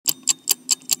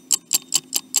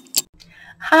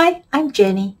Hi, I'm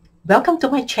Jenny. Welcome to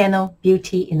my channel,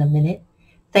 Beauty in a Minute.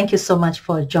 Thank you so much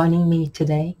for joining me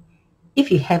today.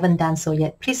 If you haven't done so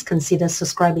yet, please consider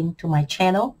subscribing to my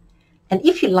channel. And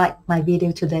if you like my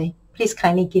video today, please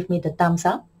kindly give me the thumbs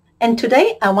up. And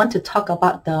today I want to talk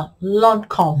about the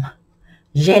Lancome,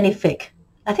 Génifique.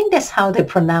 I think that's how they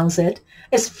pronounce it.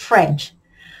 It's French.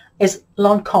 It's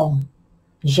Lancome,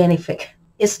 Génifique.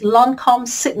 It's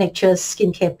Lancome's signature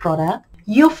skincare product,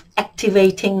 Youth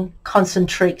Activating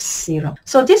Concentrate Serum.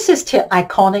 So this is their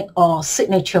iconic or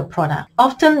signature product.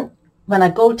 Often when I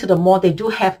go to the mall, they do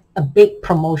have a big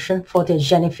promotion for their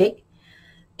Génifique.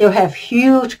 They'll have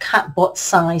huge cardboard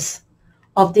size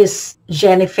of this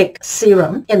Génifique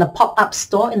serum in a pop-up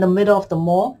store in the middle of the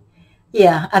mall.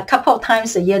 Yeah, a couple of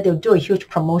times a year they'll do a huge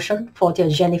promotion for their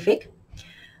Génifique.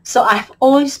 So I've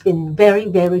always been very,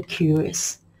 very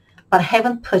curious, but I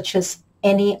haven't purchased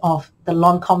any of the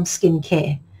Lancome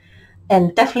skincare,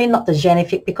 and definitely not the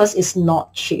Génifique because it's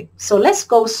not cheap. So let's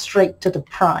go straight to the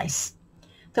price.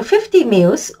 The 50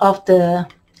 ml of the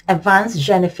advanced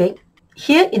Génifique,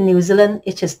 here in New Zealand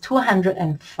it is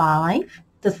 205.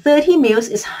 The 30 ml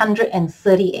is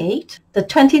 138. The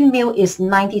 20 ml is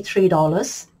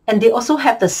 $93. And they also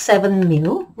have the 7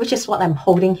 ml, which is what I'm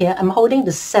holding here. I'm holding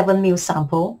the 7 ml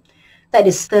sample. That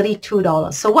is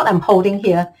 $32. So what I'm holding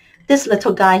here, this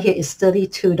little guy here is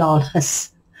 $32.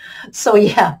 So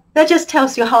yeah, that just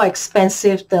tells you how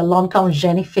expensive the Lancome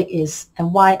Génifique is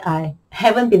and why I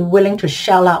haven't been willing to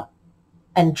shell out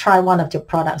and try one of their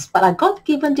products. But I got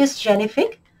given this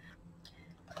Génifique.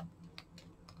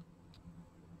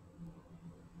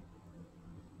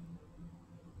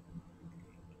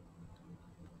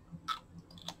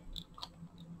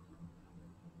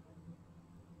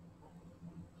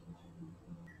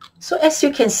 So as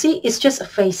you can see, it's just a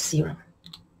face serum.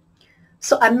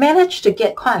 So I managed to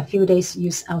get quite a few days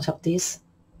use out of this,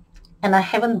 and I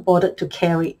haven't bothered to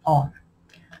carry on.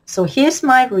 So here's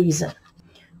my reason.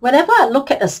 Whenever I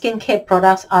look at a skincare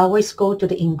product, I always go to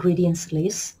the ingredients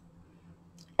list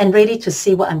and ready to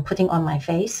see what I'm putting on my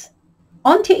face.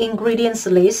 On the ingredients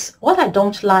list, what I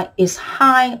don't like is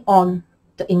high on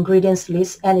the ingredients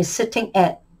list and is sitting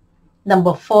at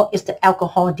number 4 is the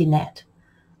alcohol denat.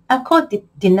 Alcohol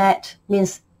denat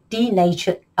means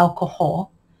denatured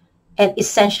alcohol, and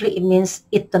essentially it means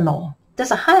ethanol.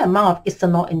 There's a high amount of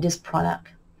ethanol in this product.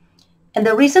 And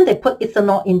the reason they put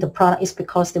ethanol in the product is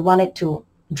because they want it to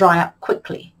dry up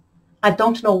quickly. I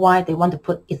don't know why they want to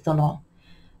put ethanol.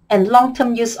 And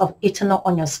long-term use of ethanol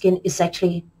on your skin is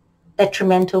actually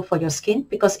detrimental for your skin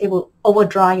because it will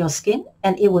over-dry your skin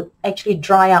and it would actually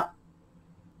dry up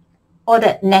all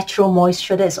that natural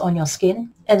moisture that's on your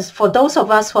skin. And for those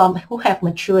of us who have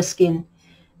mature skin,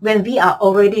 when we are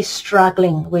already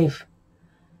struggling with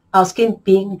our skin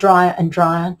being drier and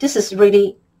drier, this is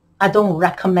really, I don't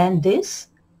recommend this.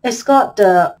 It's got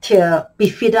the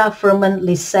bifida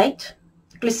lysate,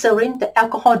 glycerin, the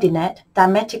alcohol denat,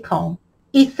 dimethicone,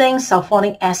 ethane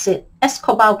sulfonic acid,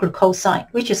 ascorbyl glucoside,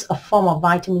 which is a form of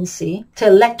vitamin C, the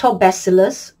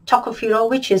lactobacillus, tocopherol,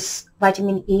 which is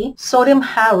vitamin E, sodium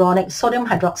hyaluronic, sodium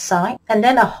hydroxide, and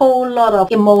then a whole lot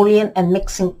of emollient and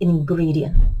mixing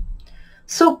ingredient.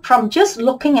 So from just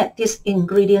looking at this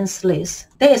ingredients list,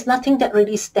 there is nothing that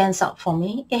really stands out for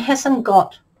me. It hasn't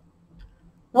got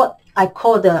what I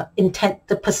call the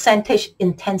percentage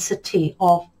intensity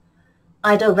of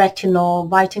either retinol,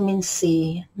 vitamin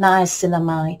C,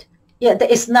 niacinamide. Yeah,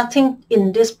 there is nothing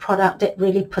in this product that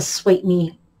really persuade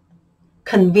me,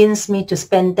 convince me to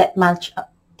spend that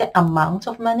amount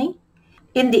of money.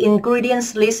 In the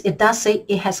ingredients list, it does say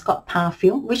it has got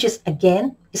perfume, which is,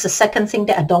 again, is the second thing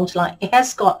that I don't like. It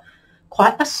has got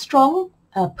quite a strong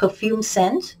perfume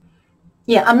scent.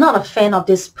 Yeah, I'm not a fan of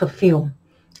this perfume.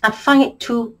 I find it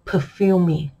too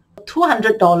perfumey.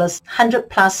 $200, 100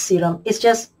 plus serum is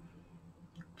just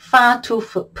far too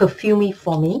perfumey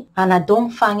for me, and I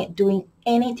don't find it doing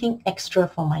anything extra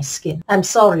for my skin. I'm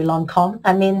sorry, Lancome.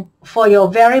 I mean, for your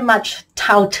very much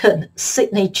touted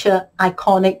signature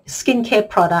iconic skincare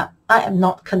product, I am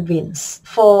not convinced.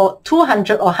 For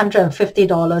 $200 or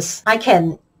 $150, I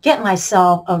can get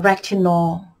myself a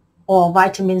retinol or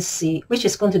vitamin C, which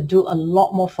is going to do a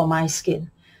lot more for my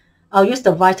skin. I'll use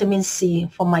the vitamin C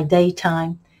for my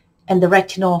daytime and the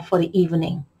retinol for the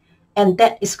evening. And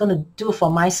that is going to do for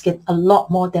my skin a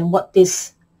lot more than what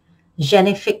this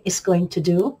Génifique is going to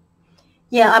do.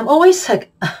 Yeah, I'm always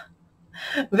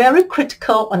very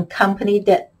critical on company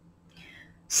that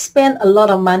spend a lot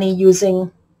of money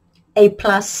using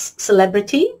A-plus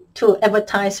celebrity to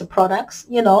advertise the products,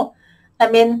 you know.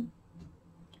 I mean,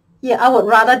 yeah, I would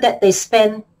rather that they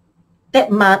spend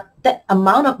that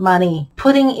amount of money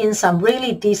putting in some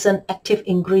really decent active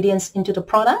ingredients into the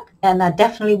product, and I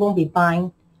definitely won't be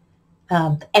buying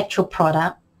the actual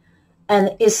product.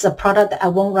 And it's a product that I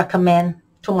won't recommend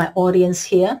to my audience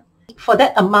here. For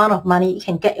that amount of money, you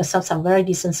can get yourself some very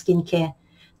decent skincare.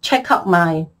 Check out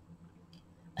my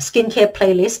skincare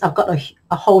playlist. I've got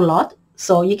a whole lot,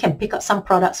 so you can pick up some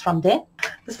products from there.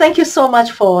 Thank you so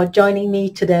much for joining me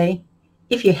today.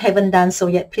 If you haven't done so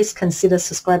yet, please consider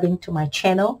subscribing to my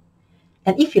channel.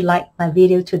 And if you like my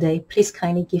video today, please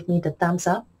kindly give me the thumbs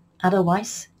up.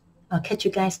 Otherwise, I'll catch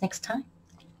you guys next time.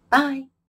 Bye.